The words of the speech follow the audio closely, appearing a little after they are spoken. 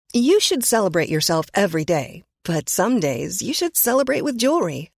You should celebrate yourself every day, but some days you should celebrate with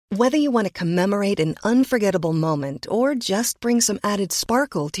jewelry. Whether you want to commemorate an unforgettable moment or just bring some added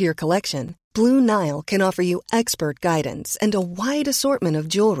sparkle to your collection, Blue Nile can offer you expert guidance and a wide assortment of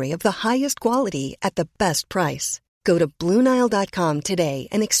jewelry of the highest quality at the best price. Go to BlueNile.com today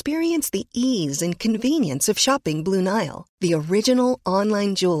and experience the ease and convenience of shopping Blue Nile, the original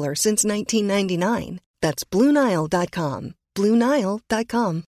online jeweler since 1999. That's BlueNile.com.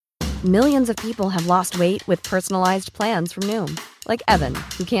 BlueNile.com. Millions of people have lost weight with personalized plans from Noom. Like Evan,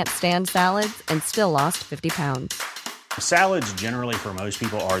 who can't stand salads and still lost 50 pounds. Salads generally for most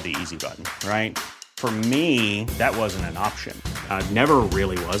people are the easy button, right? For me, that wasn't an option. I never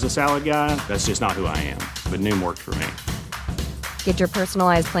really was a salad guy. That's just not who I am. But Noom worked for me. Get your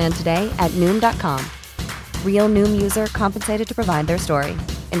personalized plan today at Noom.com. Real Noom user compensated to provide their story.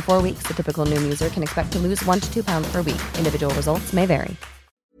 In 4 weeks, the typical Noom user can expect to lose 1 to 2 pounds per week. Individual results may vary.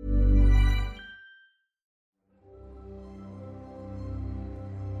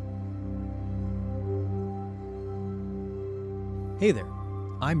 Hey there,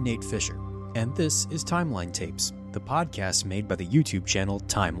 I'm Nate Fisher, and this is Timeline Tapes, the podcast made by the YouTube channel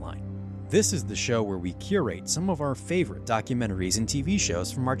Timeline. This is the show where we curate some of our favorite documentaries and TV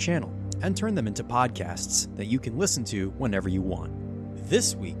shows from our channel and turn them into podcasts that you can listen to whenever you want.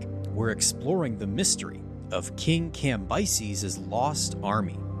 This week, we're exploring the mystery of King Cambyses' lost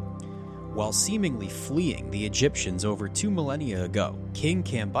army. While seemingly fleeing the Egyptians over 2 millennia ago, King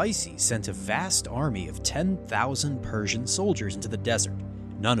Cambyses sent a vast army of 10,000 Persian soldiers into the desert,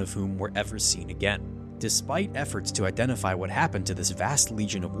 none of whom were ever seen again. Despite efforts to identify what happened to this vast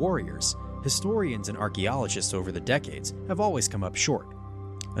legion of warriors, historians and archaeologists over the decades have always come up short.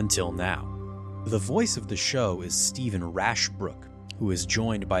 Until now. The voice of the show is Stephen Rashbrook, who is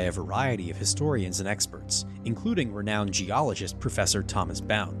joined by a variety of historians and experts, including renowned geologist Professor Thomas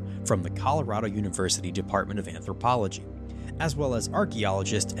Bound from the Colorado University Department of Anthropology, as well as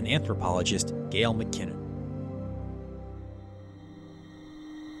archaeologist and anthropologist Gail McKinnon.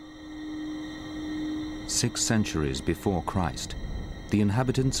 Six centuries before Christ, the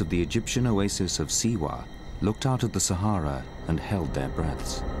inhabitants of the Egyptian oasis of Siwa looked out at the Sahara and held their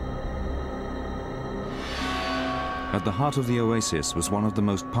breaths. At the heart of the oasis was one of the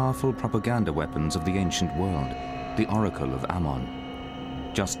most powerful propaganda weapons of the ancient world, the Oracle of Ammon.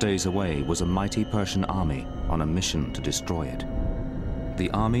 Just days away was a mighty Persian army on a mission to destroy it. The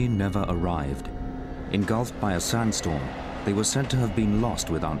army never arrived. Engulfed by a sandstorm, they were said to have been lost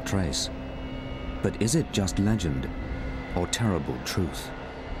without trace. But is it just legend or terrible truth?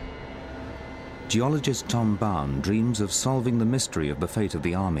 Geologist Tom Bound dreams of solving the mystery of the fate of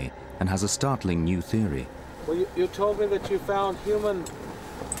the army and has a startling new theory. Well, you told me that you found human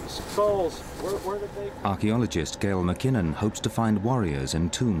skulls. Where did they... Archaeologist Gail McKinnon hopes to find warriors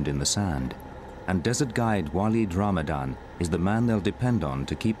entombed in the sand. And desert guide Walid Ramadan is the man they'll depend on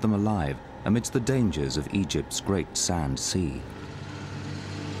to keep them alive amidst the dangers of Egypt's great sand sea.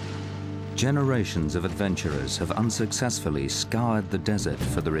 Generations of adventurers have unsuccessfully scoured the desert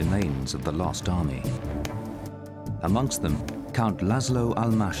for the remains of the lost army. Amongst them, Count Laszlo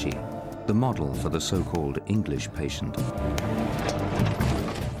Almashi, the model for the so-called English patient.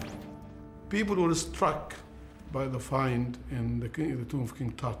 People were struck by the find in the tomb of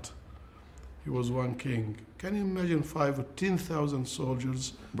King Tut. He was one king. Can you imagine 5,000 or 10,000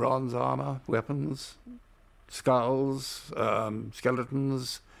 soldiers? Bronze armor, weapons, skulls,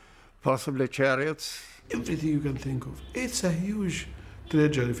 skeletons, possibly chariots. Everything you can think of. It's a huge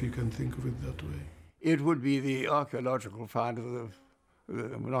treasure if you can think of it that way. It would be the archaeological find of the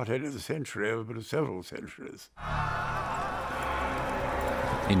not only the century, but of several centuries.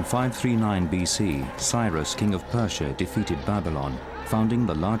 In 539 BC, Cyrus, king of Persia, defeated Babylon, founding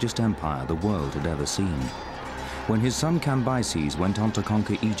the largest empire the world had ever seen. When his son Cambyses went on to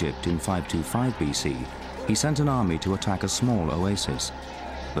conquer Egypt in 525 BC, he sent an army to attack a small oasis.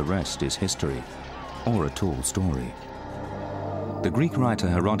 The rest is history, or a tall story. The Greek writer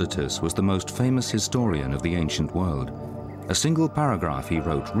Herodotus was the most famous historian of the ancient world. A single paragraph he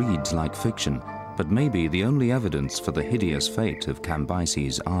wrote reads like fiction, but may be the only evidence for the hideous fate of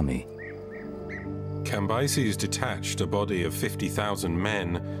Cambyses' army. Cambyses detached a body of 50,000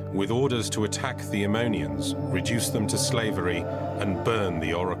 men with orders to attack the Ammonians, reduce them to slavery, and burn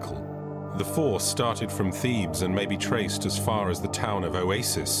the oracle. The force started from Thebes and may be traced as far as the town of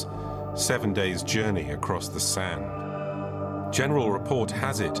Oasis, 7 days' journey across the sand. General report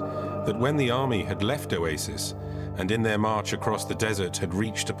has it that when the army had left Oasis and in their march across the desert had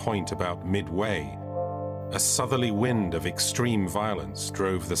reached a point about midway, a southerly wind of extreme violence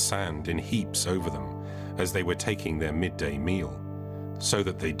drove the sand in heaps over them as they were taking their midday meal. so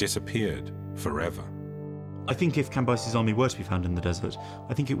that they disappeared forever. I think if Cambyses' army were to be found in the desert,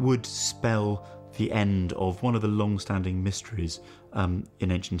 I think it would spell the end of one of the long-standing mysteries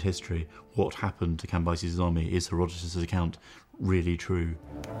in ancient history. What happened to Cambyses' army? Is Herodotus' account really true?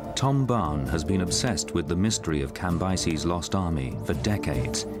 Tom Bowne has been obsessed with the mystery of Cambyses' lost army for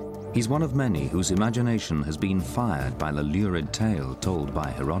decades. He's one of many whose imagination has been fired by the lurid tale told by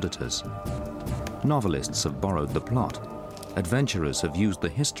Herodotus. Novelists have borrowed the plot. Adventurers have used the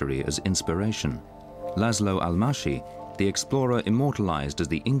history as inspiration. Laszlo Almashi, the explorer immortalized as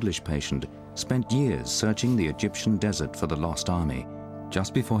the English patient, spent years searching the Egyptian desert for the lost army.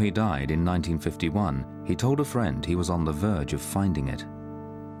 Just before he died in 1951, he told a friend he was on the verge of finding it.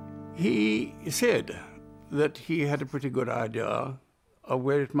 He said that he had a pretty good idea of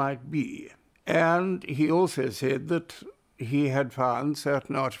where it might be. And he also said that he had found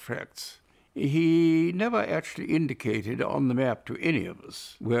certain artifacts. He never actually indicated on the map to any of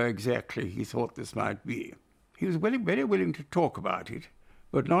us where exactly he thought this might be. He was very willing to talk about it,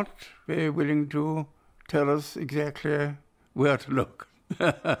 but not very willing to tell us exactly where to look.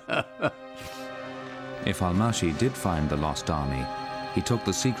 If Almashi did find the lost army, he took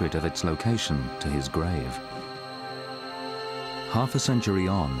the secret of its location to his grave. Half a century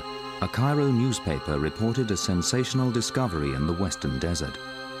on, a Cairo newspaper reported a sensational discovery in the Western Desert.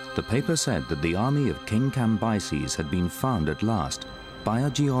 The paper said that the army of King Cambyses had been found at last by a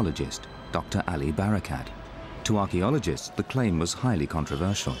geologist, Dr. Ali Barakat. To archaeologists, the claim was highly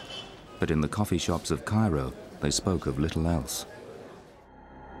controversial, but in the coffee shops of Cairo, they spoke of little else.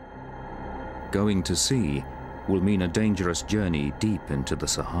 Going to sea will mean a dangerous journey deep into the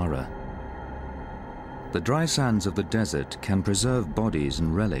Sahara. The dry sands of the desert can preserve bodies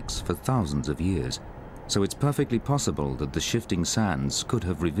and relics for thousands of years, so it's perfectly possible that the shifting sands could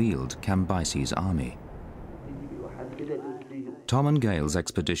have revealed Cambyses' army. Tom and Gale's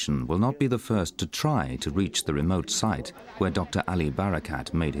expedition will not be the first to try to reach the remote site where Dr. Ali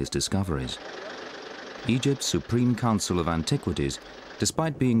Barakat made his discoveries. Egypt's Supreme Council of Antiquities,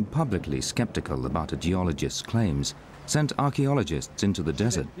 despite being publicly skeptical about a geologist's claims, sent archaeologists into the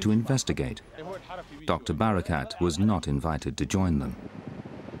desert to investigate. Dr. Barakat was not invited to join them.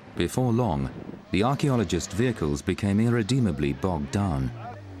 Before long, the archaeologists' vehicles became irredeemably bogged down.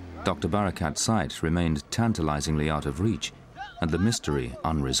 Dr. Barakat's site remained tantalizingly out of reach, and the mystery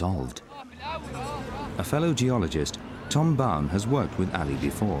unresolved. A fellow geologist, Tom Bowne has worked with Ali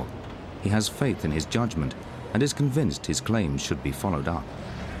before. He has faith in his judgment and is convinced his claims should be followed up.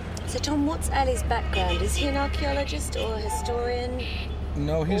 So Tom, what's Ali's background? Is he an archaeologist or a historian?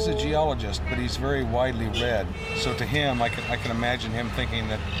 No, he's a geologist, but he's very widely read. So to him, I can imagine him thinking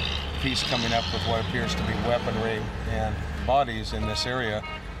that he's coming up with what appears to be weaponry and bodies in this area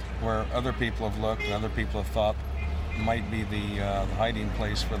where other people have looked and other people have thought might be the hiding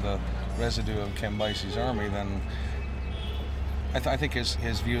place for the residue of Cambyses' army. Then I think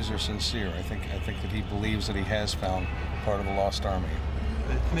his views are sincere. I think that he believes that he has found part of the lost army.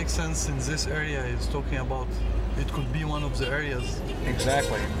 It makes sense in this area he's talking about. It could be one of the areas.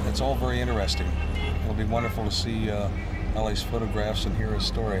 Exactly. It's all very interesting. It'll be wonderful to see Ali's photographs and hear his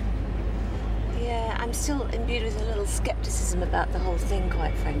story. Yeah, I'm still imbued with a little skepticism about the whole thing,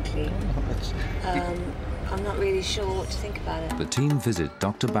 quite frankly. I'm not really sure what to think about it. The team visit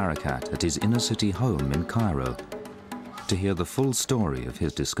Dr. Barakat at his inner city home in Cairo to hear the full story of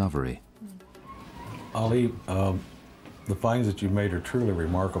his discovery. Ali, the finds that you've made are truly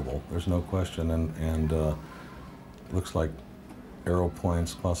remarkable. There's no question, and looks like arrow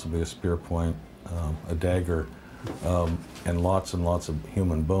points, possibly a spear point, a dagger, and lots of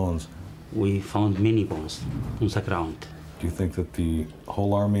human bones. We found many bones on the ground. Do you think that the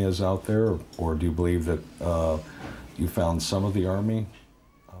whole army is out there, or do you believe that you found some of the army?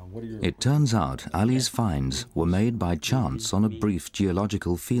 It turns out Ali's finds were made by chance on a brief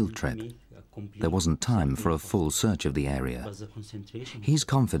geological field trip. There wasn't time for a full search of the area. He's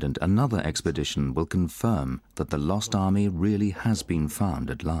confident another expedition will confirm that the lost army really has been found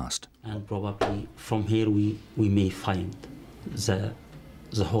at last. And probably from here we may find the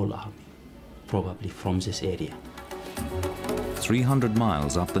whole army, probably from this area. 300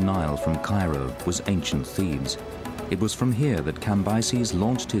 miles up the Nile from Cairo was ancient Thebes. It was from here that Cambyses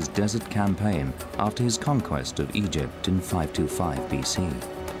launched his desert campaign after his conquest of Egypt in 525 BC.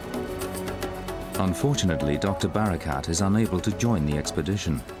 Unfortunately, Dr. Barakat is unable to join the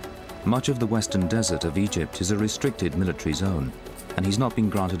expedition. Much of the western desert of Egypt is a restricted military zone, and he's not been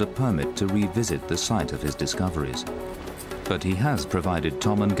granted a permit to revisit the site of his discoveries. But he has provided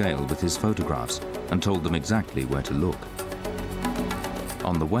Tom and Gale with his photographs and told them exactly where to look.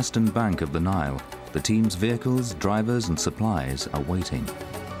 On the western bank of the Nile, The team's vehicles, drivers and supplies are waiting.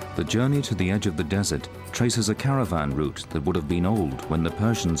 The journey to the edge of the desert traces a caravan route that would have been old when the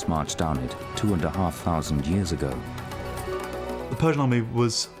Persians marched down it 2,500 years ago. The Persian army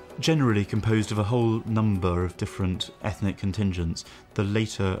was generally composed of a whole number of different ethnic contingents. The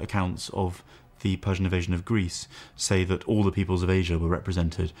later accounts of the Persian invasion of Greece say that all the peoples of Asia were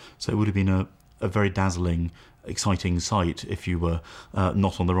represented, so it would have been a very dazzling, exciting sight if you were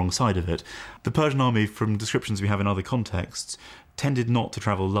not on the wrong side of it. The Persian army, from descriptions we have in other contexts, tended not to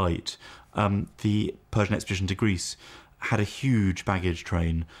travel light. The Persian expedition to Greece had a huge baggage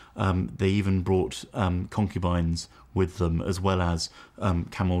train. They even brought concubines with them, as well as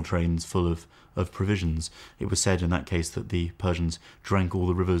camel trains full of provisions. It was said in that case that the Persians drank all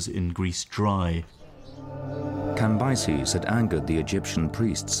the rivers in Greece dry. Cambyses had angered the Egyptian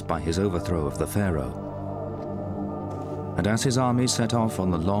priests by his overthrow of the pharaoh. And as his army set off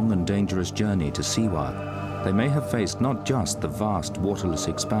on the long and dangerous journey to Siwa, they may have faced not just the vast waterless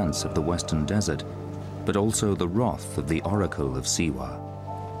expanse of the western desert, but also the wrath of the oracle of Siwa.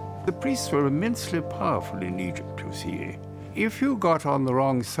 The priests were immensely powerful in Egypt, you see. If you got on the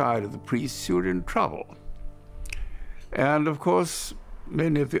wrong side of the priests, you were in trouble. And of course,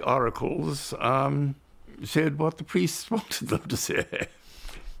 many of the oracles said what the priests wanted them to say.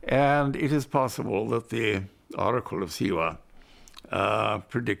 And it is possible that the oracle of Siwa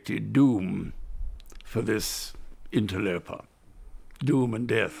predicted doom for this interloper, doom and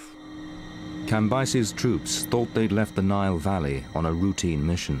death. Cambyses' troops thought they'd left the Nile Valley on a routine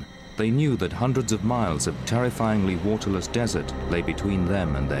mission. They knew that hundreds of miles of terrifyingly waterless desert lay between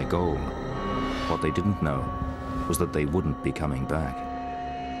them and their goal. What they didn't know was that they wouldn't be coming back.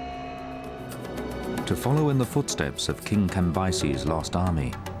 To follow in the footsteps of King Cambyses' lost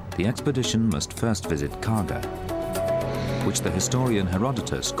army, the expedition must first visit Karga, which the historian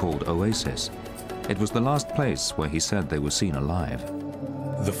Herodotus called Oasis. It was the last place where he said they were seen alive.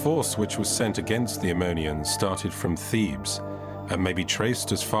 The force which was sent against the Ammonians started from Thebes and may be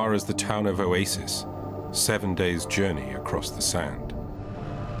traced as far as the town of Oasis, 7 days' journey across the sand.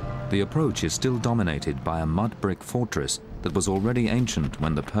 The approach is still dominated by a mud brick fortress that was already ancient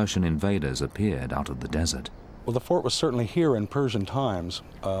when the Persian invaders appeared out of the desert. Well, the fort was certainly here in Persian times,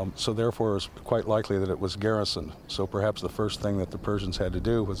 so therefore it's quite likely that it was garrisoned. So perhaps the first thing that the Persians had to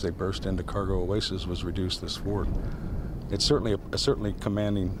do was they burst into Karga Oasis was reduce this fort. It's certainly a certainly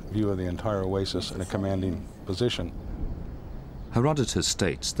commanding view of the entire oasis and a commanding position. Herodotus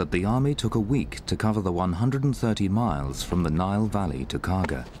states that the army took a week to cover the 130 miles from the Nile Valley to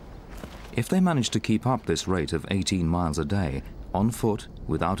Karga. If they managed to keep up this rate of 18 miles a day, on foot,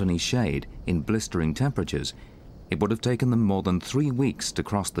 without any shade, in blistering temperatures, it would have taken them more than 3 weeks to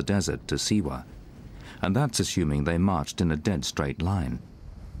cross the desert to Siwa. And that's assuming they marched in a dead straight line.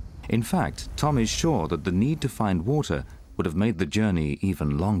 In fact, Tom is sure that the need to find water would have made the journey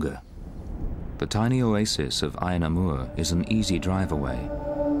even longer. The tiny oasis of Ain Amur is an easy drive away,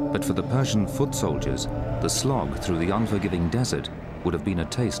 but for the Persian foot soldiers, the slog through the unforgiving desert would have been a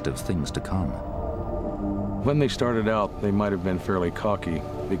taste of things to come. When they started out, they might have been fairly cocky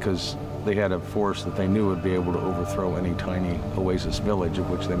because they had a force that they knew would be able to overthrow any tiny oasis village, of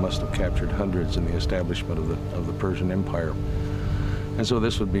which they must have captured hundreds in the establishment of the Persian Empire. And so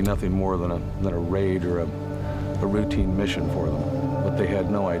this would be nothing more than a raid or a routine mission for them. But they had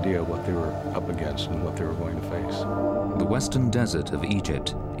no idea what they were up against and what they were going to face. The western desert of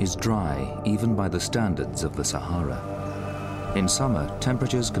Egypt is dry even by the standards of the Sahara. In summer,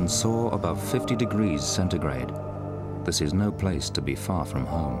 temperatures can soar above 50 degrees centigrade. This is no place to be far from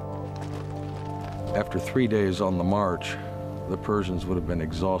home. After 3 days on the march, the Persians would have been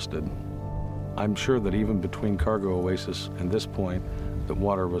exhausted. I'm sure that even between Karga Oasis and this point, the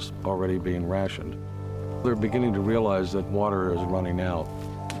water was already being rationed. They're beginning to realize that water is running out.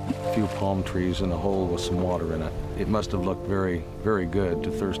 A few palm trees and a hole with some water in it. It must have looked very, very good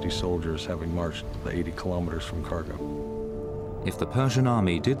to thirsty soldiers having marched the 80 kilometers from Karga. If the Persian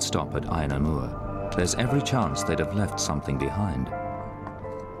army did stop at Ain Amur, there's every chance they'd have left something behind.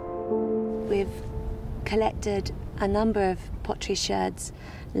 We've collected a number of pottery sherds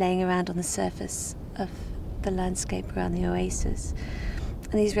laying around on the surface of the landscape around the oasis.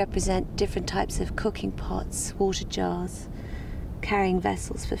 And these represent different types of cooking pots, water jars, carrying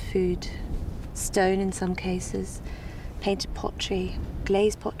vessels for food, stone in some cases, painted pottery,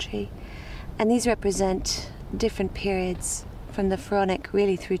 glazed pottery. And these represent different periods from the Pharaonic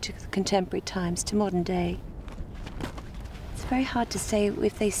really through to contemporary times to modern day. It's very hard to say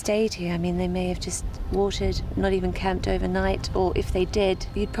if they stayed here. I mean, they may have just watered, not even camped overnight, or if they did,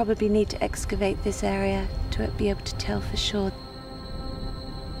 you'd probably need to excavate this area to be able to tell for sure.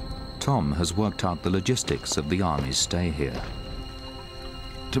 Tom has worked out the logistics of the army's stay here.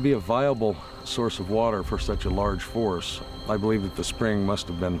 To be a viable source of water for such a large force, I believe that the spring must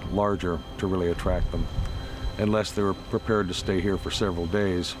have been larger to really attract them, unless they were prepared to stay here for several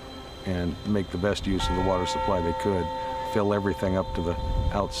days and make the best use of the water supply they could, fill everything up to the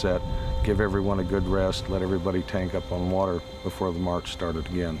outset, give everyone a good rest, let everybody tank up on water before the march started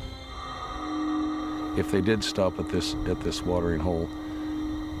again. If they did stop at this watering hole,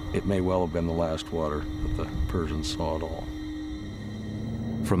 it may well have been the last water that the Persians saw at all.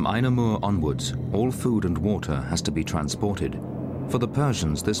 From Ainamur onwards, all food and water has to be transported. For the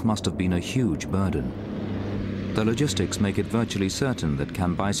Persians, this must have been a huge burden. The logistics make it virtually certain that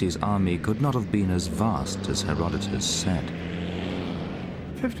Cambyses' army could not have been as vast as Herodotus said.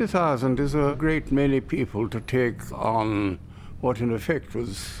 50,000 is a great many people to take on what in effect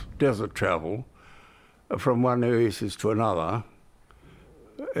was desert travel from one oasis to another,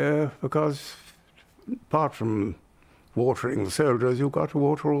 because apart from watering the soldiers, you've got to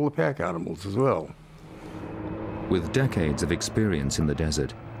water all the pack animals as well. With decades of experience in the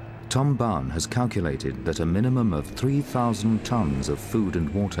desert, Tom Barn has calculated that a minimum of 3,000 tons of food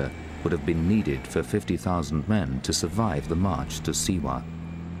and water would have been needed for 50,000 men to survive the march to Siwa.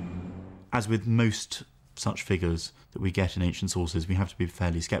 As with most such figures that we get in ancient sources, we have to be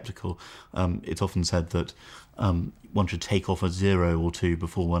fairly sceptical. It's often said that one should take off a 0 or 2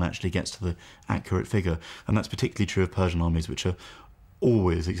 before one actually gets to the accurate figure, and that's particularly true of Persian armies, which are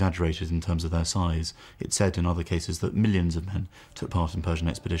always exaggerated in terms of their size. It's said in other cases that millions of men took part in Persian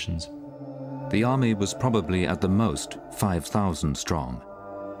expeditions. The army was probably at the most 5,000 strong.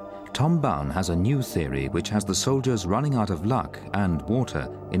 Tom Barn has a new theory which has the soldiers running out of luck and water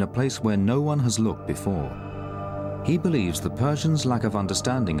in a place where no one has looked before. He believes the Persians' lack of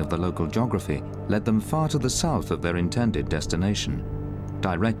understanding of the local geography led them far to the south of their intended destination,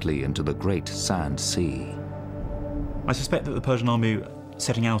 directly into the Great Sand Sea. I suspect that the Persian army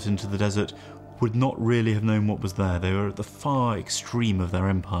setting out into the desert would not really have known what was there. They were at the far extreme of their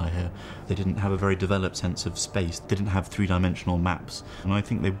empire here. They didn't have a very developed sense of space. They didn't have three-dimensional maps. And I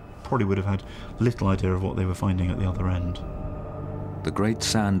think they probably would have had little idea of what they were finding at the other end. The Great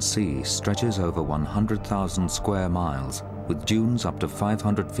Sand Sea stretches over 100,000 square miles, with dunes up to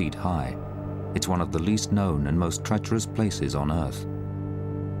 500 feet high. It's one of the least known and most treacherous places on Earth.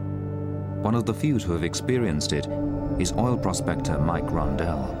 One of the few to have experienced it is oil prospector Mike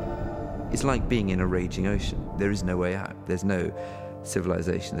Rundell. It's like being in a raging ocean. There is no way out. There's no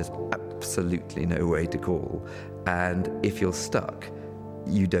civilization. There's absolutely no way to call. And if you're stuck,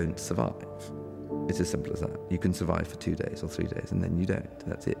 you don't survive. It's as simple as that. You can survive for 2 days or 3 days, and then you don't.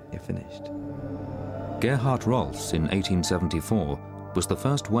 That's it. You're finished. Gerhard Rolfs in 1874 was the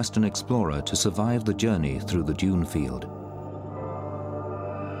first Western explorer to survive the journey through the dune field.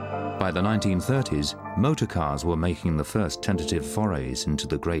 By the 1930s, motor cars were making the first tentative forays into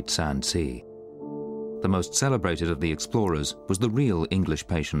the Great Sand Sea. The most celebrated of the explorers was the real English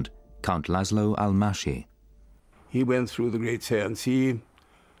patient, Count Laszlo Almashi. He went through the Great Sand Sea,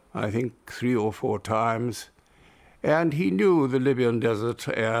 I think 3 or 4 times, and he knew the Libyan desert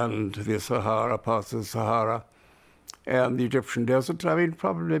and the Sahara, parts of the Sahara, and the Egyptian desert, I mean,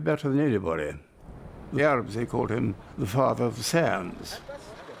 probably better than anybody. The Arabs, they called him the father of the sands.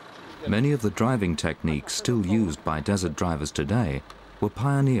 Many of the driving techniques still used by desert drivers today were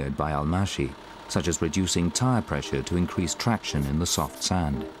pioneered by Almashi, such as reducing tire pressure to increase traction in the soft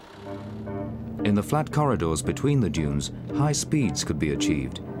sand. In the flat corridors between the dunes, high speeds could be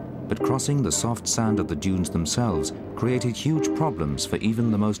achieved, but crossing the soft sand of the dunes themselves created huge problems for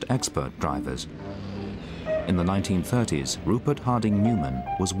even the most expert drivers. In the 1930s, Rupert Harding Newman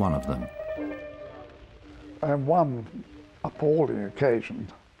was one of them. On one appalling occasion,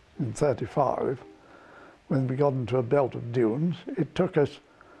 in 1935, when we got into a belt of dunes, it took us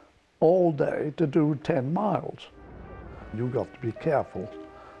all day to do 10 miles. You've got to be careful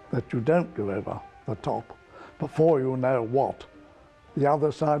that you don't go over the top before you know what the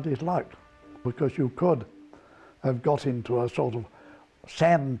other side is like, because you could have got into a sort of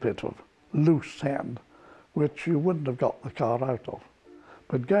sand pit of loose sand, which you wouldn't have got the car out of.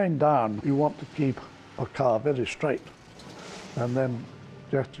 But going down, you want to keep a car very straight, and then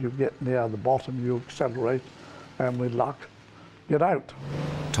just you get near the bottom, you accelerate, and with luck, get out.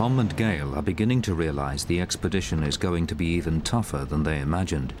 Tom and Gail are beginning to realize the expedition is going to be even tougher than they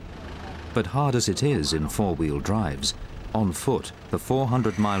imagined. But hard as it is in four-wheel drives, on foot, the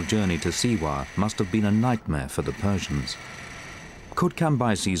 400-mile journey to Siwa must have been a nightmare for the Persians. Could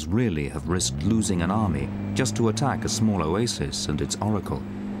Cambyses really have risked losing an army just to attack a small oasis and its oracle?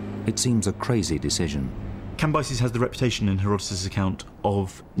 It seems a crazy decision. Cambyses has the reputation in Herodotus' account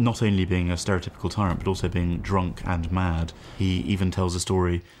of not only being a stereotypical tyrant, but also being drunk and mad. He even tells a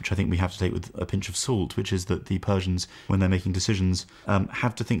story, which I think we have to take with a pinch of salt, which is that the Persians, when they're making decisions,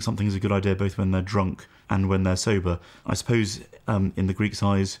 have to think something is a good idea both when they're drunk and when they're sober. I suppose in the Greeks'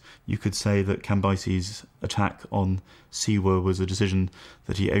 eyes, you could say that Cambyses' attack on Siwa was a decision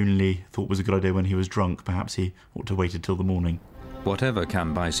that he only thought was a good idea when he was drunk. Perhaps he ought to wait until the morning. Whatever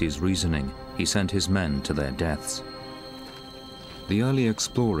Cambyses' reasoning, he sent his men to their deaths. The early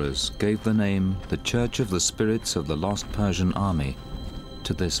explorers gave the name the Church of the Spirits of the Lost Persian Army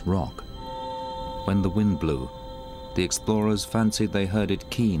to this rock. When the wind blew, the explorers fancied they heard it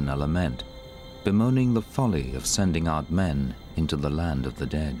keen a lament, bemoaning the folly of sending out men into the land of the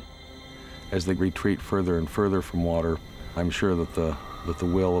dead. As they retreat further and further from water, I'm sure that the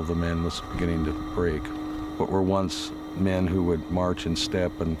will of the men was beginning to break. What were once men who would march and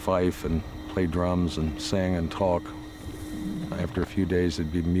step and fife and play drums and sing and talk, after a few days they'd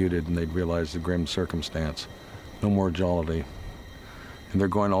be muted and they'd realize the grim circumstance. No more jollity. And they're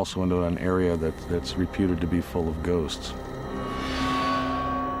going also into an area that's reputed to be full of ghosts.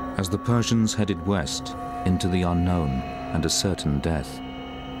 As the Persians headed west into the unknown and a certain death,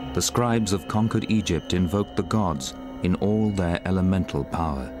 the scribes of conquered Egypt invoked the gods in all their elemental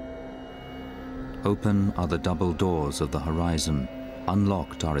power. Open are the double doors of the horizon,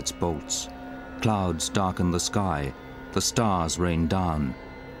 unlocked are its bolts. Clouds darken the sky, the stars rain down,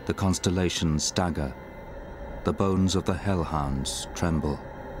 the constellations stagger, the bones of the hellhounds tremble.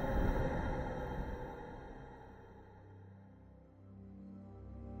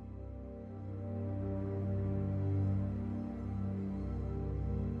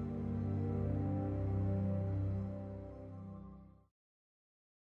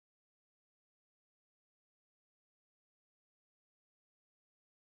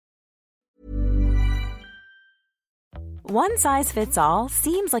 One size fits all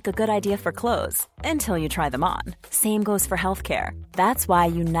seems like a good idea for clothes until you try them on. Same goes for healthcare. That's why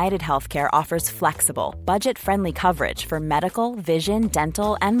United Healthcare offers flexible, budget-friendly coverage for medical, vision,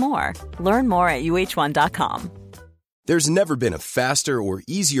 dental, and more. Learn more at UH1.com. There's never been a faster or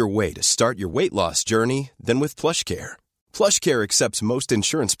easier way to start your weight loss journey than with PlushCare. PlushCare accepts most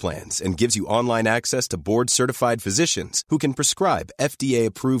insurance plans and gives you online access to board-certified physicians who can prescribe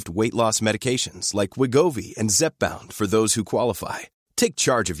FDA-approved weight loss medications like Wegovy and Zepbound for those who qualify. Take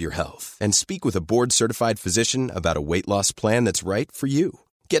charge of your health and speak with a board-certified physician about a weight loss plan that's right for you.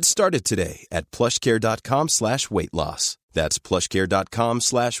 Get started today at plushcare.com/weight-loss. That's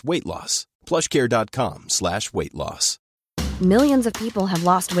plushcare.com/weight-loss. plushcare.com/weight-loss. Millions of people have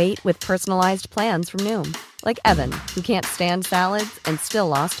lost weight with personalized plans from Noom. Like Evan, who can't stand salads and still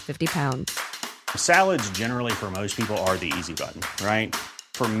lost 50 pounds. Salads generally for most people are the easy button, right?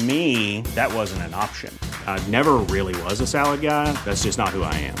 For me, that wasn't an option. I never really was a salad guy. That's just not who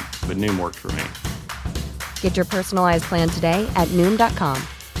I am. But Noom worked for me. Get your personalized plan today at Noom.com.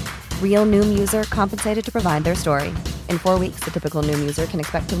 Real Noom user compensated to provide their story. In 4 weeks, the typical Noom user can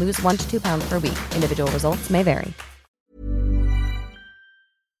expect to lose 1 to 2 pounds per week. Individual results may vary.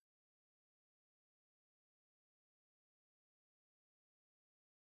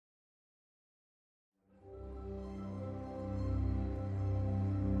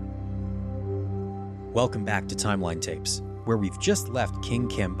 Welcome back to Timeline Tapes, where we've just left King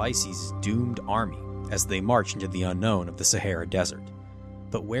Cambyses' doomed army as they march into the unknown of the Sahara Desert.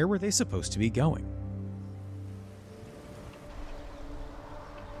 But where were they supposed to be going?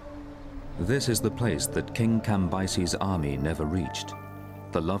 This is the place that King Cambyses' army never reached,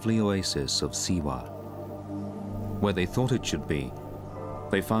 the lovely oasis of Siwa. Where they thought it should be,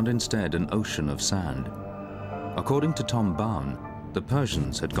 they found instead an ocean of sand. According to Tom Bown, the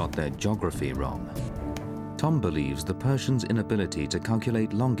Persians had got their geography wrong. Tom believes the Persians' inability to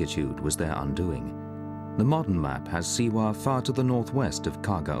calculate longitude was their undoing. The modern map has Siwa far to the northwest of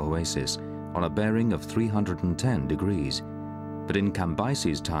Karga Oasis, on a bearing of 310 degrees. But in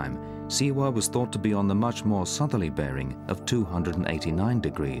Cambyses' time, Siwa was thought to be on the much more southerly bearing of 289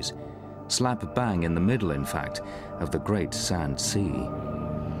 degrees, slap bang in the middle, in fact, of the Great Sand Sea.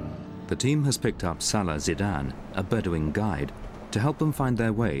 The team has picked up Salah Zidan, a Bedouin guide, to help them find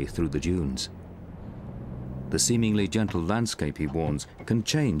their way through the dunes. The seemingly gentle landscape, he warns, can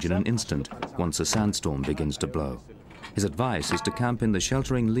change in an instant once a sandstorm begins to blow. His advice is to camp in the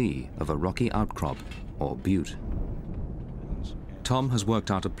sheltering lee of a rocky outcrop or butte. Tom has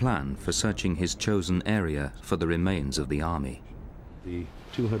worked out a plan for searching his chosen area for the remains of the army. The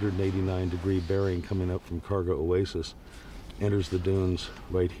 289-degree bearing coming up from Karga Oasis enters the dunes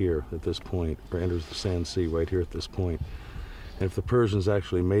right here at this point, or enters the Sand Sea right here at this point. And if the Persians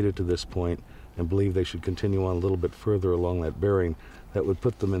actually made it to this point, and believed they should continue on a little bit further along that bearing. That would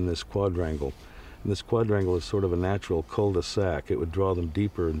put them in this quadrangle. And this quadrangle is sort of a natural cul-de-sac. It would draw them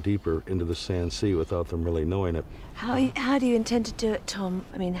deeper and deeper into the sand sea without them really knowing it. How do you intend to do it, Tom?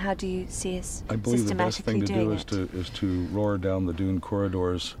 I mean, how do you see us I believe the best thing to do it? is to roar down the dune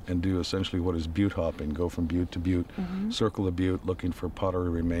corridors and do essentially what is butte hopping. Go from butte to butte, circle the butte, looking for pottery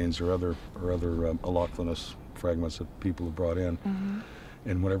remains or other allochthonous fragments that people have brought in.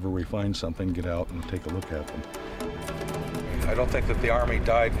 And whenever we find something, get out and take a look at them. I don't think that the army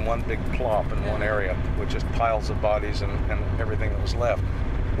died in one big plop in one area with just piles of bodies and everything that was left.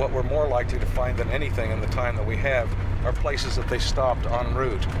 What we're more likely to find than anything in the time that we have are places that they stopped en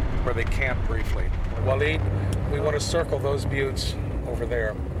route, where they camped briefly. Walid, we want to circle those buttes over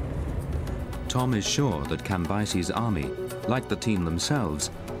there. Tom is sure that Cambyses' army, like the team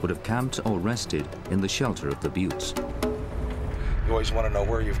themselves, would have camped or rested in the shelter of the buttes. You always want to know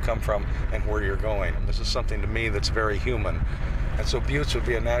where you've come from and where you're going. And this is something to me that's very human. And so buttes would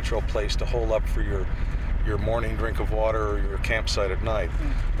be a natural place to hole up for your morning drink of water or your campsite at night.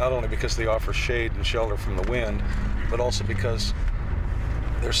 Not only because they offer shade and shelter from the wind, but also because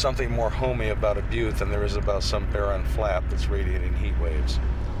there's something more homey about a butte than there is about some barren flat that's radiating heat waves.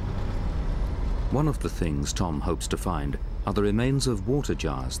 One of the things Tom hopes to find are the remains of water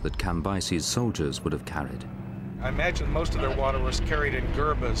jars that Cambyses' soldiers would have carried. I imagine most of their water was carried in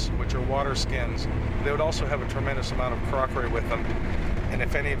gurbas, which are water skins. They would also have a tremendous amount of crockery with them. And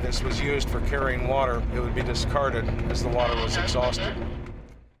if any of this was used for carrying water, it would be discarded as the water was exhausted.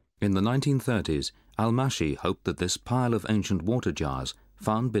 In the 1930s, Al-Mashi hoped that this pile of ancient water jars,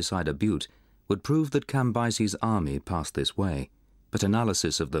 found beside a butte, would prove that Cambyses' army passed this way, but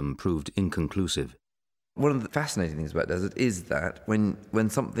analysis of them proved inconclusive. One of the fascinating things about desert is that when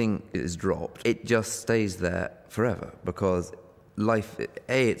something is dropped, it just stays there forever, because life,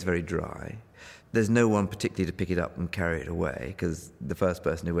 it's very dry. There's no one particularly to pick it up and carry it away, because the first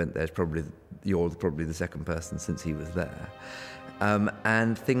person who went there is you're probably the second person since he was there.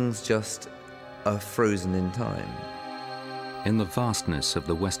 And things just are frozen in time. In the vastness of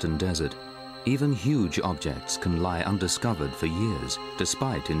the Western Desert, even huge objects can lie undiscovered for years,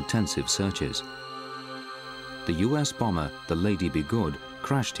 despite intensive searches. The US bomber, the Lady Be Good,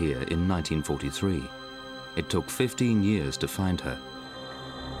 crashed here in 1943. It took 15 years to find her.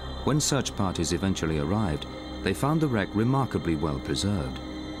 When search parties eventually arrived, they found the wreck remarkably well preserved.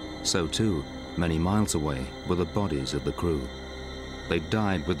 So too, many miles away, were the bodies of the crew. They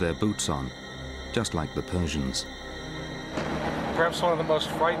died with their boots on, just like the Persians. Perhaps one of the most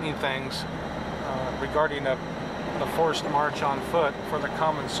frightening things regarding a forced march on foot for the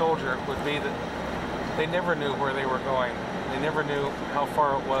common soldier would be that they never knew where they were going. They never knew how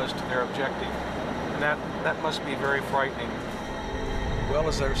far it was to their objective. And that must be very frightening. Well,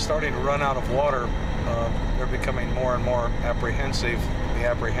 as they're starting to run out of water, they're becoming more and more apprehensive. The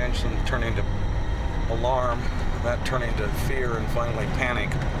apprehension turning to alarm, that turning to fear, and finally panic.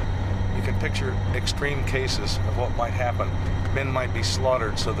 You can picture extreme cases of what might happen. Men might be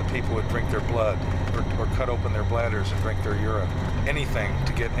slaughtered so that people would drink their blood, or cut open their bladders and drink their urine. Anything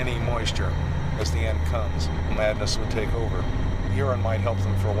to get any moisture. As the end comes, madness would take over. Urine might help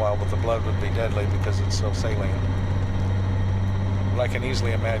them for a while, but the blood would be deadly because it's so saline. But I can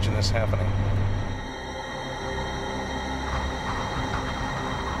easily imagine this happening.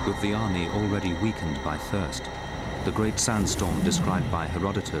 With the army already weakened by thirst, the great sandstorm described by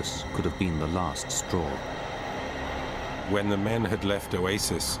Herodotus could have been the last straw. When the men had left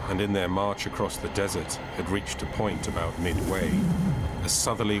Oasis and in their march across the desert had reached a point about midway, a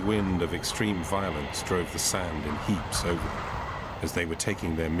southerly wind of extreme violence drove the sand in heaps over them as they were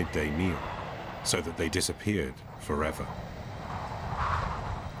taking their midday meal, so that they disappeared forever.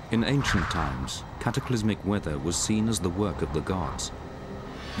 In ancient times, cataclysmic weather was seen as the work of the gods.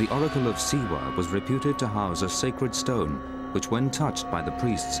 The Oracle of Siwa was reputed to house a sacred stone which, when touched by the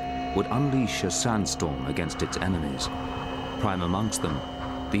priests, would unleash a sandstorm against its enemies. Prime amongst them,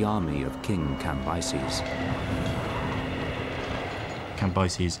 the army of King Cambyses.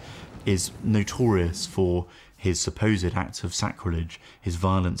 Cambyses is notorious for his supposed acts of sacrilege, his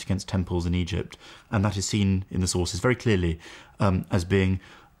violence against temples in Egypt, and that is seen in the sources very clearly as being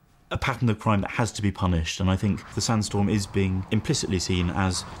a pattern of crime that has to be punished. And I think the sandstorm is being implicitly seen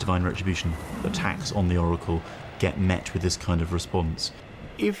as divine retribution. Attacks on the oracle get met with this kind of response.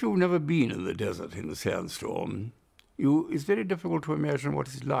 If you've never been in the desert in the sandstorm, it's very difficult to imagine what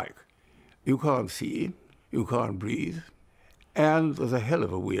it's like. You can't see, you can't breathe, and there's a hell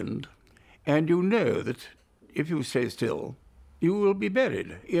of a wind, and you know that if you stay still, you will be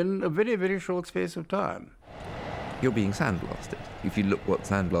buried in a very, very short space of time. You're being sandblasted. If you look what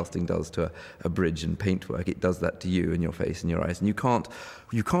sandblasting does to a bridge and paintwork, it does that to you and your face and your eyes. And you can't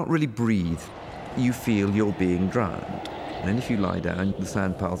really breathe. You feel you're being drowned. And if you lie down, the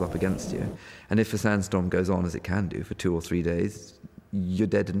sand piles up against you. And if a sandstorm goes on, as it can do, for 2 or 3 days, you're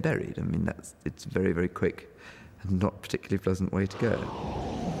dead and buried. I mean, it's very, very quick and not a particularly pleasant way to go.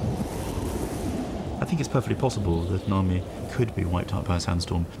 I think it's perfectly possible that an army could be wiped out by a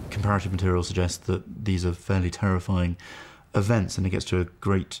sandstorm. Comparative material suggests that these are fairly terrifying events, and it gets to a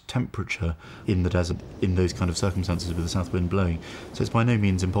great temperature in the desert in those kind of circumstances with the south wind blowing. So it's by no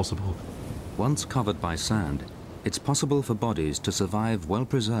means impossible. Once covered by sand, it's possible for bodies to survive well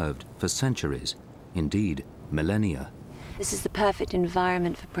preserved for centuries, indeed millennia. This is the perfect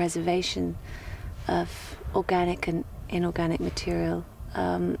environment for preservation of organic and inorganic material,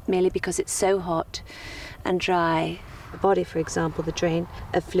 merely because it's so hot and dry. The body, for example, the drain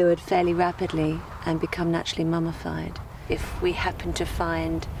of fluid fairly rapidly and become naturally mummified. If we happen to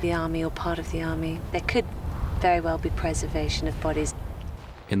find the army or part of the army, there could very well be preservation of bodies.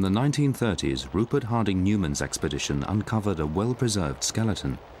 In the 1930s, Rupert Harding Newman's expedition uncovered a well-preserved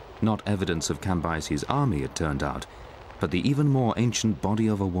skeleton. Not evidence of Cambyses' army, it turned out, but the even more ancient body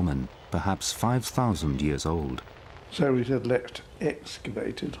of a woman, perhaps 5,000 years old. So it had left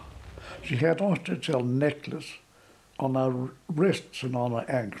excavated. She had ostrich-shell necklace on her wrists and on her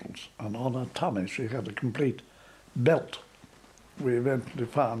ankles, and on her tummy she had a complete belt. We eventually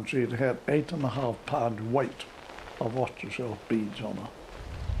found she had 8.5 pound weight of ostrich-shell beads on her.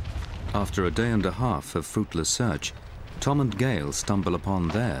 After a day and a half of fruitless search, Tom and Gail stumble upon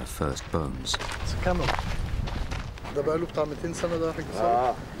their first bones. It's a camel.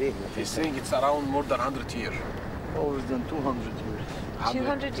 He's saying it's around more than 100 years. More than 200 years.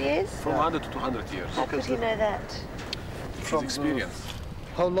 200 years? From 100 to 200 years. How could you know that? From experience.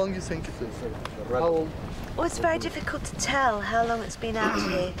 How long do you think it is? How old? Well, it's very difficult to tell how long it's been out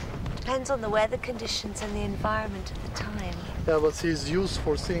here. Depends on the weather conditions and the environment at the time. Yeah, but he's used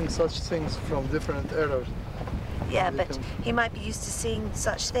for seeing such things from different eras. Yeah, but he might be used to seeing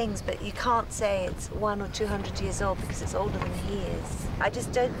such things, but you can't say it's 100 or 200 years old because it's older than he is. I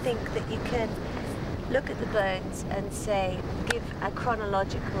just don't think that you can look at the bones and say, give a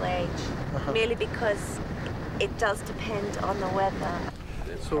chronological age, merely because it does depend on the weather.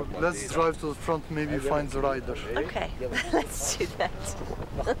 So let's drive to the front, maybe find the rider. Okay, let's do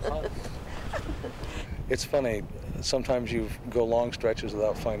that. It's funny, sometimes you go long stretches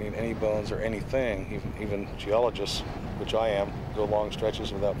without finding any bones or anything. Even geologists, which I am, go long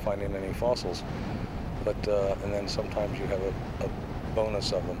stretches without finding any fossils. But and then sometimes you have a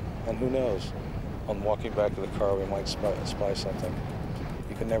bonus of them. And who knows? On walking back to the car, we might spy something.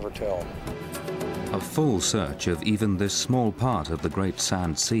 You can never tell. A full search of even this small part of the Great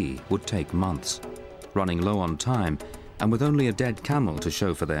Sand Sea would take months. Running low on time, and with only a dead camel to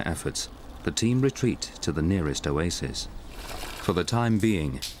show for their efforts, the team retreat to the nearest oasis. For the time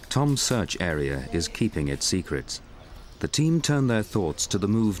being, Tom's search area is keeping its secrets. The team turn their thoughts to the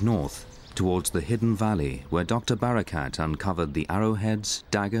move north, towards the hidden valley where Dr. Barakat uncovered the arrowheads,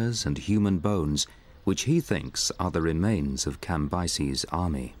 daggers, and human bones, which he thinks are the remains of Cambyses'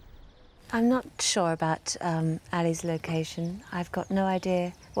 army. I'm not sure about Ali's location. I've got no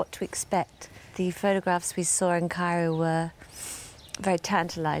idea what to expect. The photographs we saw in Cairo were very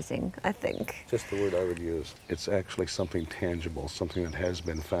tantalizing, I think. Just the word I would use. It's actually something tangible, something that has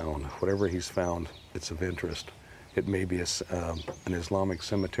been found. Whatever he's found, it's of interest. It may be an Islamic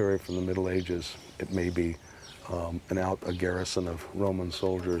cemetery from the Middle Ages. It may be a garrison of Roman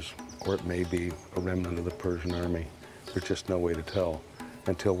soldiers, or it may be a remnant of the Persian army. There's just no way to tell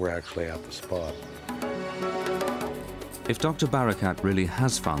until we're actually at the spot. If Dr. Barakat really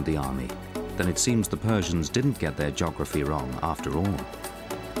has found the army, then it seems the Persians didn't get their geography wrong after all.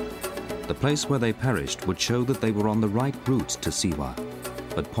 The place where they perished would show that they were on the right route to Siwa,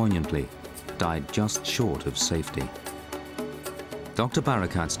 but poignantly, died just short of safety. Dr.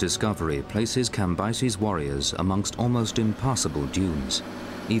 Barakat's discovery places Cambyses' warriors amongst almost impassable dunes.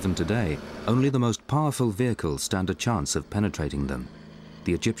 Even today, only the most powerful vehicles stand a chance of penetrating them.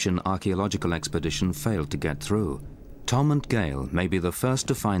 The Egyptian archaeological expedition failed to get through. Tom and Gail may be the first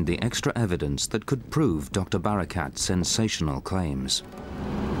to find the extra evidence that could prove Dr. Barakat's sensational claims.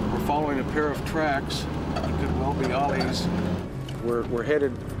 We're following a pair of tracks. It could well be Ali's. We're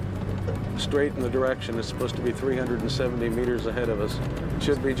headed straight in the direction. It's supposed to be 370 meters ahead of us. It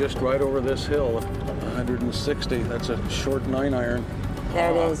should be just right over this hill, 160. That's a short 9-iron.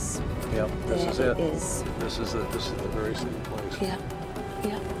 There it is. Yep, this is There it. it is. This is the very same place. Yeah,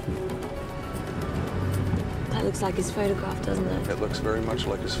 yeah. That looks like his photograph, doesn't it? It looks very much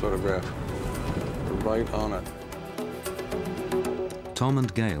like his photograph. We're right on it. Tom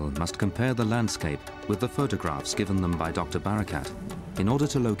and Gail must compare the landscape with the photographs given them by Dr. Barakat in order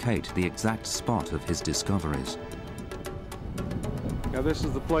to locate the exact spot of his discoveries. Now this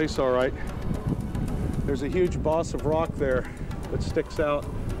is the place, all right. There's a huge boss of rock there that sticks out,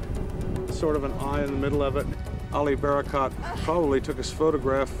 sort of an eye in the middle of it. Ali Barakat probably took his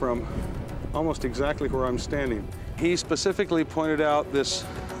photograph from almost exactly where I'm standing. He specifically pointed out this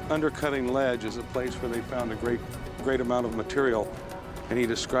undercutting ledge as a place where they found a great amount of material, and he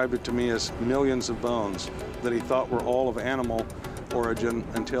described it to me as millions of bones that he thought were all of animal origin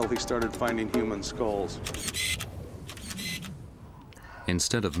until he started finding human skulls.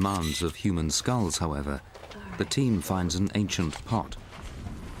 Instead of mounds of human skulls, however, the team finds an ancient pot.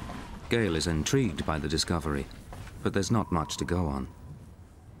 Gail is intrigued by the discovery, but there's not much to go on.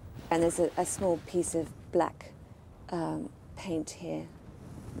 And there's a small piece of black paint here,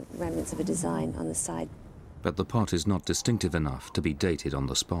 remnants of a design on the side. But the pot is not distinctive enough to be dated on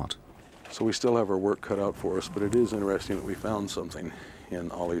the spot. So we still have our work cut out for us, but it is interesting that we found something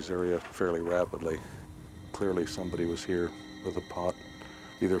in Ali's area fairly rapidly. Clearly somebody was here with a pot,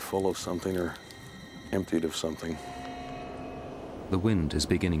 either full of something or emptied of something. The wind is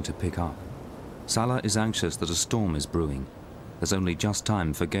beginning to pick up. Salah is anxious that a storm is brewing. There's only just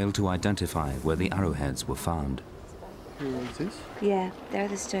time for Gail to identify where the arrowheads were found. Here is this? Yeah, there are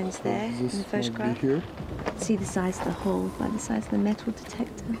the stones there in the photograph. Here? See the size of the hole by the size of the metal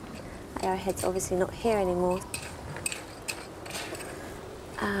detector. The arrowhead's obviously not here anymore.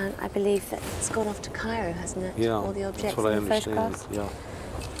 And I believe that it's gone off to Cairo, hasn't it? Yeah, all the objects that's what I in the understand. photographs.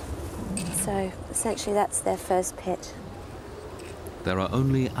 Yeah. So essentially that's their first pit. There are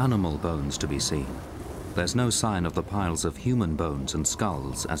only animal bones to be seen. There's no sign of the piles of human bones and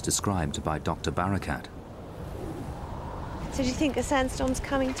skulls as described by Dr. Barakat. So do you think a sandstorm's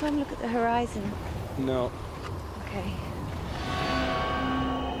coming, Tom? Look at the horizon. No. Okay.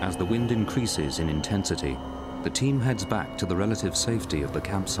 As the wind increases in intensity, the team heads back to the relative safety of the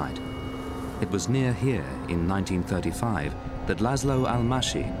campsite. It was near here in 1935 that Laszlo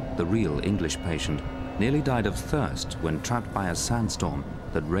Almashi, the real English patient, nearly died of thirst when trapped by a sandstorm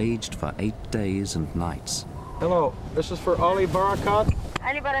that raged for 8 days and nights. Hello, this is for Ali Barakat?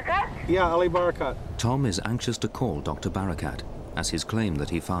 Ali Barakat? Yeah, Ali Barakat. Tom is anxious to call Dr. Barakat, as his claim that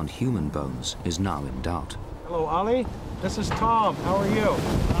he found human bones is now in doubt. Hello, Ali. This is Tom. How are you? I'm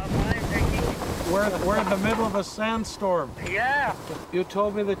fine, thank you. We're in the middle of a sandstorm. Yeah. You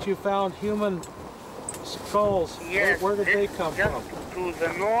told me that you found human skulls. Yes. Where did they come from? To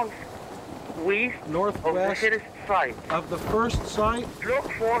the northwest of the first site. Of the first site?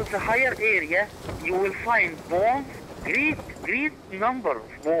 Look for the higher area. You will find bones, great numbers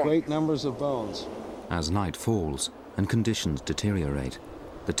of bones. Great numbers of bones. As night falls and conditions deteriorate,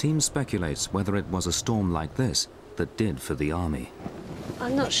 the team speculates whether it was a storm like this that did for the army.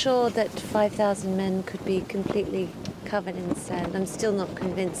 I'm not sure that 5,000 men could be completely covered in sand. I'm still not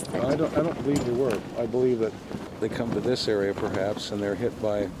convinced that... I don't believe they were. I believe that they come to this area, perhaps, and they're hit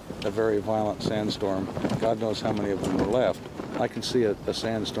by a very violent sandstorm. God knows how many of them were left. I can see a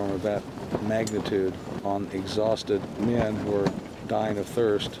sandstorm of that magnitude on exhausted men who are dying of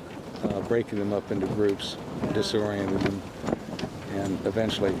thirst, breaking them up into groups, disorienting them, and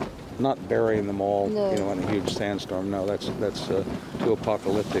eventually not burying them all, No. in a huge sandstorm. No, that's too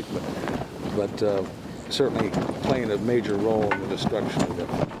apocalyptic, but certainly playing a major role in the destruction of them.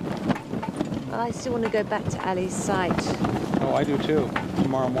 I still want to go back to Ali's site. Oh, I do too.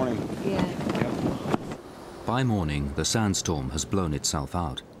 Tomorrow morning. Yeah. By morning, the sandstorm has blown itself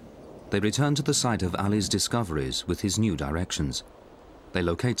out. They return to the site of Ali's discoveries with his new directions. They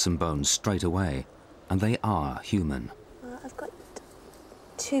locate some bones straight away, and they are human. I've got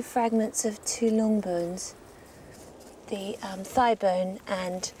two fragments of two long bones. The thigh bone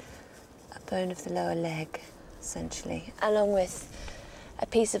and a bone of the lower leg, essentially, along with a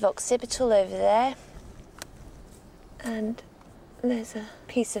piece of occipital over there, and there's a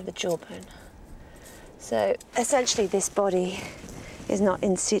piece of the jawbone. So essentially this body is not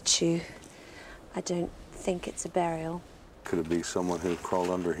in situ. I don't think it's a burial. Could it be someone who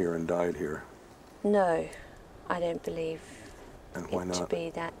crawled under here and died here? No, I don't believe And why it not? to be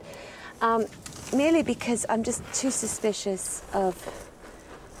that. Merely because I'm just too suspicious of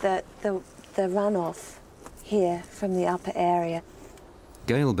the runoff here from the upper area.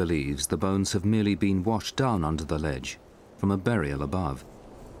 Gail believes the bones have merely been washed down under the ledge from a burial above.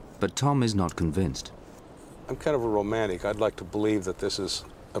 But Tom is not convinced. I'm kind of a romantic. I'd like to believe that this is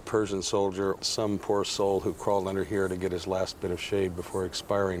a Persian soldier, some poor soul who crawled under here to get his last bit of shade before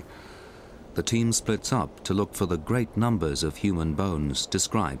expiring. the team splits up to look for the great numbers of human bones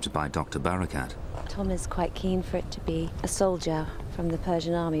described by Dr. Barakat. Tom is quite keen for it to be a soldier from the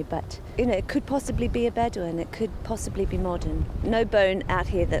Persian army, but, it could possibly be a Bedouin, it could possibly be modern. No bone out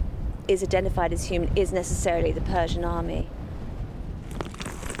here that is identified as human is necessarily the Persian army.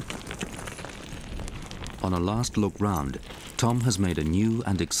 On a last look round, Tom has made a new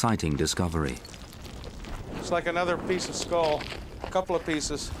and exciting discovery. It's like another piece of skull, a couple of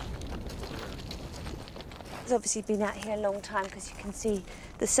pieces. It's obviously been out here a long time because you can see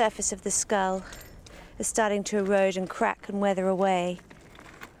the surface of the skull is starting to erode and crack and weather away.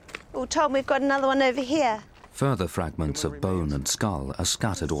 Oh, Tom, we've got another one over here. Further fragments of bone and skull are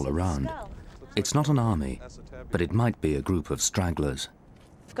scattered all around. It's not an army, but it might be a group of stragglers.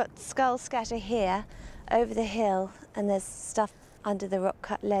 We've got skull scatter here, over the hill, and there's stuff under the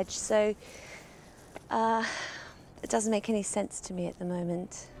rock-cut ledge, so it doesn't make any sense to me at the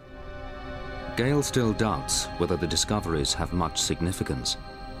moment. Gale still doubts whether the discoveries have much significance,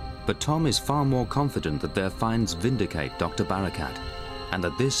 but Tom is far more confident that their finds vindicate Dr. Barakat, and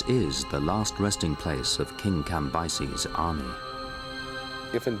that this is the last resting place of King Cambyses' army.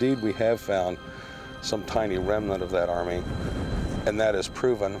 If indeed we have found some tiny remnant of that army, and that is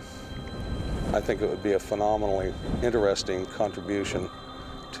proven, I think it would be a phenomenally interesting contribution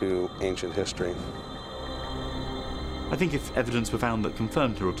to ancient history. I think if evidence were found that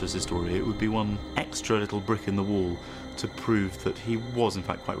confirmed Herodotus' story, it would be one extra little brick in the wall to prove that he was in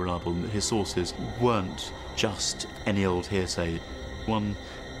fact quite reliable and that his sources weren't just any old hearsay. One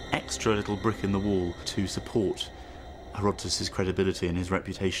extra little brick in the wall to support Herodotus' credibility and his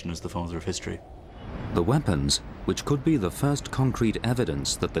reputation as the father of history. The weapons, which could be the first concrete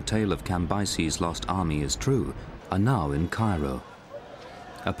evidence that the tale of Cambyses' lost army is true, are now in Cairo.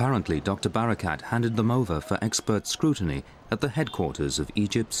 Apparently, Dr. Barakat handed them over for expert scrutiny at the headquarters of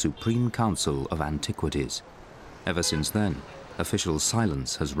Egypt's Supreme Council of Antiquities. Ever since then, official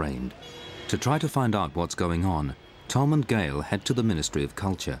silence has reigned. To try to find out what's going on, Tom and Gale head to the Ministry of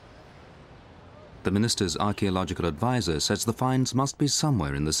Culture. The minister's archaeological advisor says the finds must be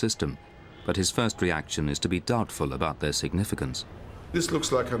somewhere in the system, but his first reaction is to be doubtful about their significance. This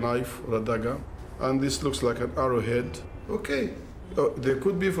looks like a knife or a dagger, and this looks like an arrowhead. Okay, they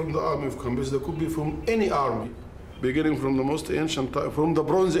could be from the army of Cambyses, they could be from any army, beginning from the most ancient time, from the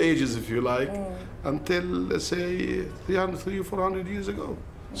Bronze Ages, if you like, until, let's say, 300, 400 years ago.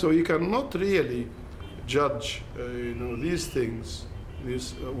 So you cannot really judge, these things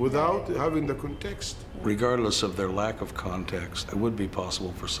without having the context. Regardless of their lack of context, it would be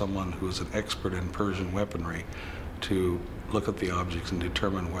possible for someone who is an expert in Persian weaponry to look at the objects and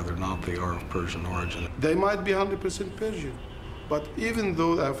determine whether or not they are of Persian origin. They might be 100% Persian, but even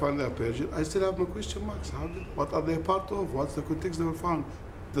though I find they're Persian, I still have my question marks. What are they part of? What's the context they were found?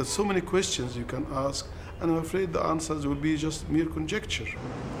 There's so many questions you can ask, and I'm afraid the answers will be just mere conjecture.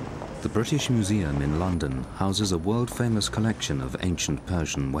 The British Museum in London houses a world-famous collection of ancient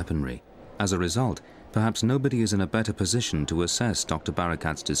Persian weaponry. As a result, perhaps nobody is in a better position to assess Dr.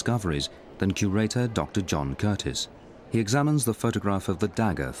 Barakat's discoveries than curator Dr. John Curtis. He examines the photograph of the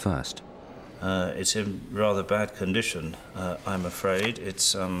dagger first. It's in rather bad condition, I'm afraid.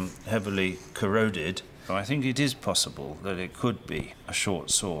 It's heavily corroded. I think it is possible that it could be a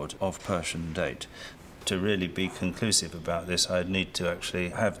short sword of Persian date. To really be conclusive about this, I'd need to actually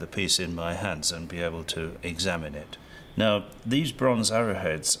have the piece in my hands and be able to examine it. Now, these bronze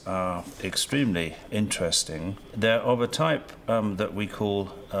arrowheads are extremely interesting. They're of a type that we call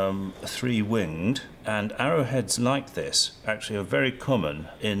three-winged, and arrowheads like this actually are very common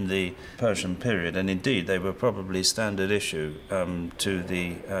in the Persian period, and indeed they were probably standard issue to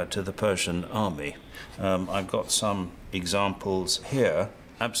the Persian army. I've got some examples here,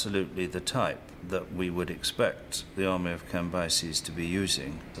 absolutely the type that we would expect the army of Cambyses to be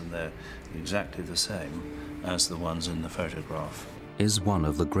using, and they're exactly the same as the ones in the photograph. Is one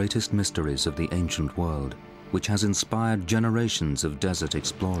of the greatest mysteries of the ancient world, which has inspired generations of desert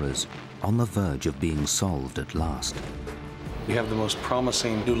explorers, on the verge of being solved at last. We have the most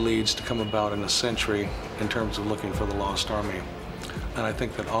promising new leads to come about in a century in terms of looking for the lost army. And I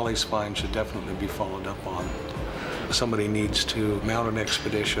think that Ollie's find should definitely be followed up on. Somebody needs to mount an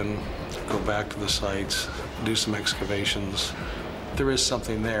expedition, go back to the sites, do some excavations. There is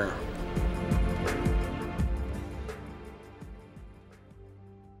something there.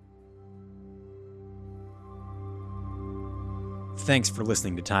 Thanks for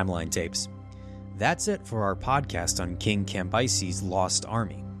listening to Timeline Tapes. That's it for our podcast on King Cambyses' lost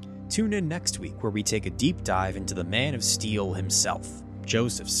army. Tune in next week where we take a deep dive into the man of steel himself,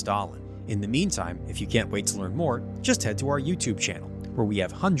 Joseph Stalin. In the meantime, if you can't wait to learn more, just head to our YouTube channel, where we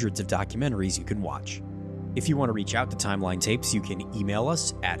have hundreds of documentaries you can watch. If you want to reach out to Timeline Tapes, you can email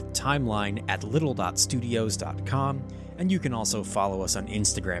us at timeline@little.studios.com, and you can also follow us on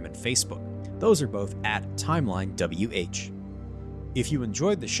Instagram and Facebook. Those are both at TimelineWH. If you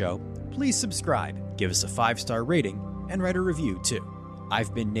enjoyed the show, please subscribe, give us a 5-star rating, and write a review too.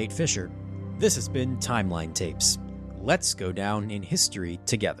 I've been Nate Fisher. This has been Timeline Tapes. Let's go down in history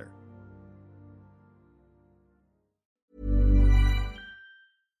together.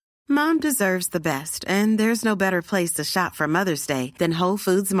 Mom deserves the best, and there's no better place to shop for Mother's Day than Whole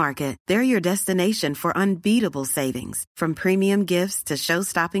Foods Market. They're your destination for unbeatable savings, from premium gifts to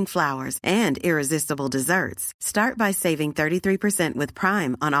show-stopping flowers and irresistible desserts. Start by saving 33% with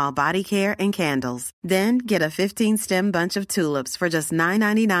Prime on all body care and candles. Then get a 15-stem bunch of tulips for just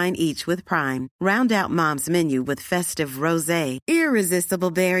 $9.99 each with Prime. Round out Mom's menu with festive rosé,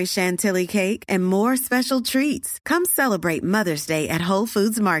 irresistible berry chantilly cake, and more special treats. Come celebrate Mother's Day at Whole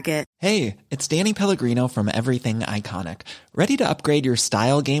Foods Market. Hey, it's Danny Pellegrino from Everything Iconic. Ready to upgrade your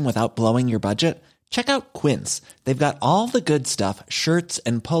style game without blowing your budget? Check out Quince. They've got all the good stuff, shirts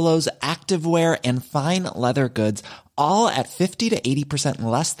and polos, activewear, and fine leather goods, all at 50 to 80%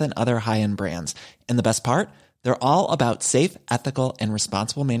 less than other high-end brands. And the best part? They're all about safe, ethical, and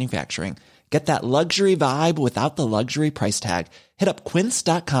responsible manufacturing. Get that luxury vibe without the luxury price tag. Hit up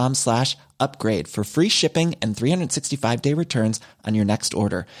quince.com/upgrade for free shipping and 365-day returns on your next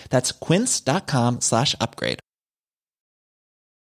order. That's quince.com/upgrade.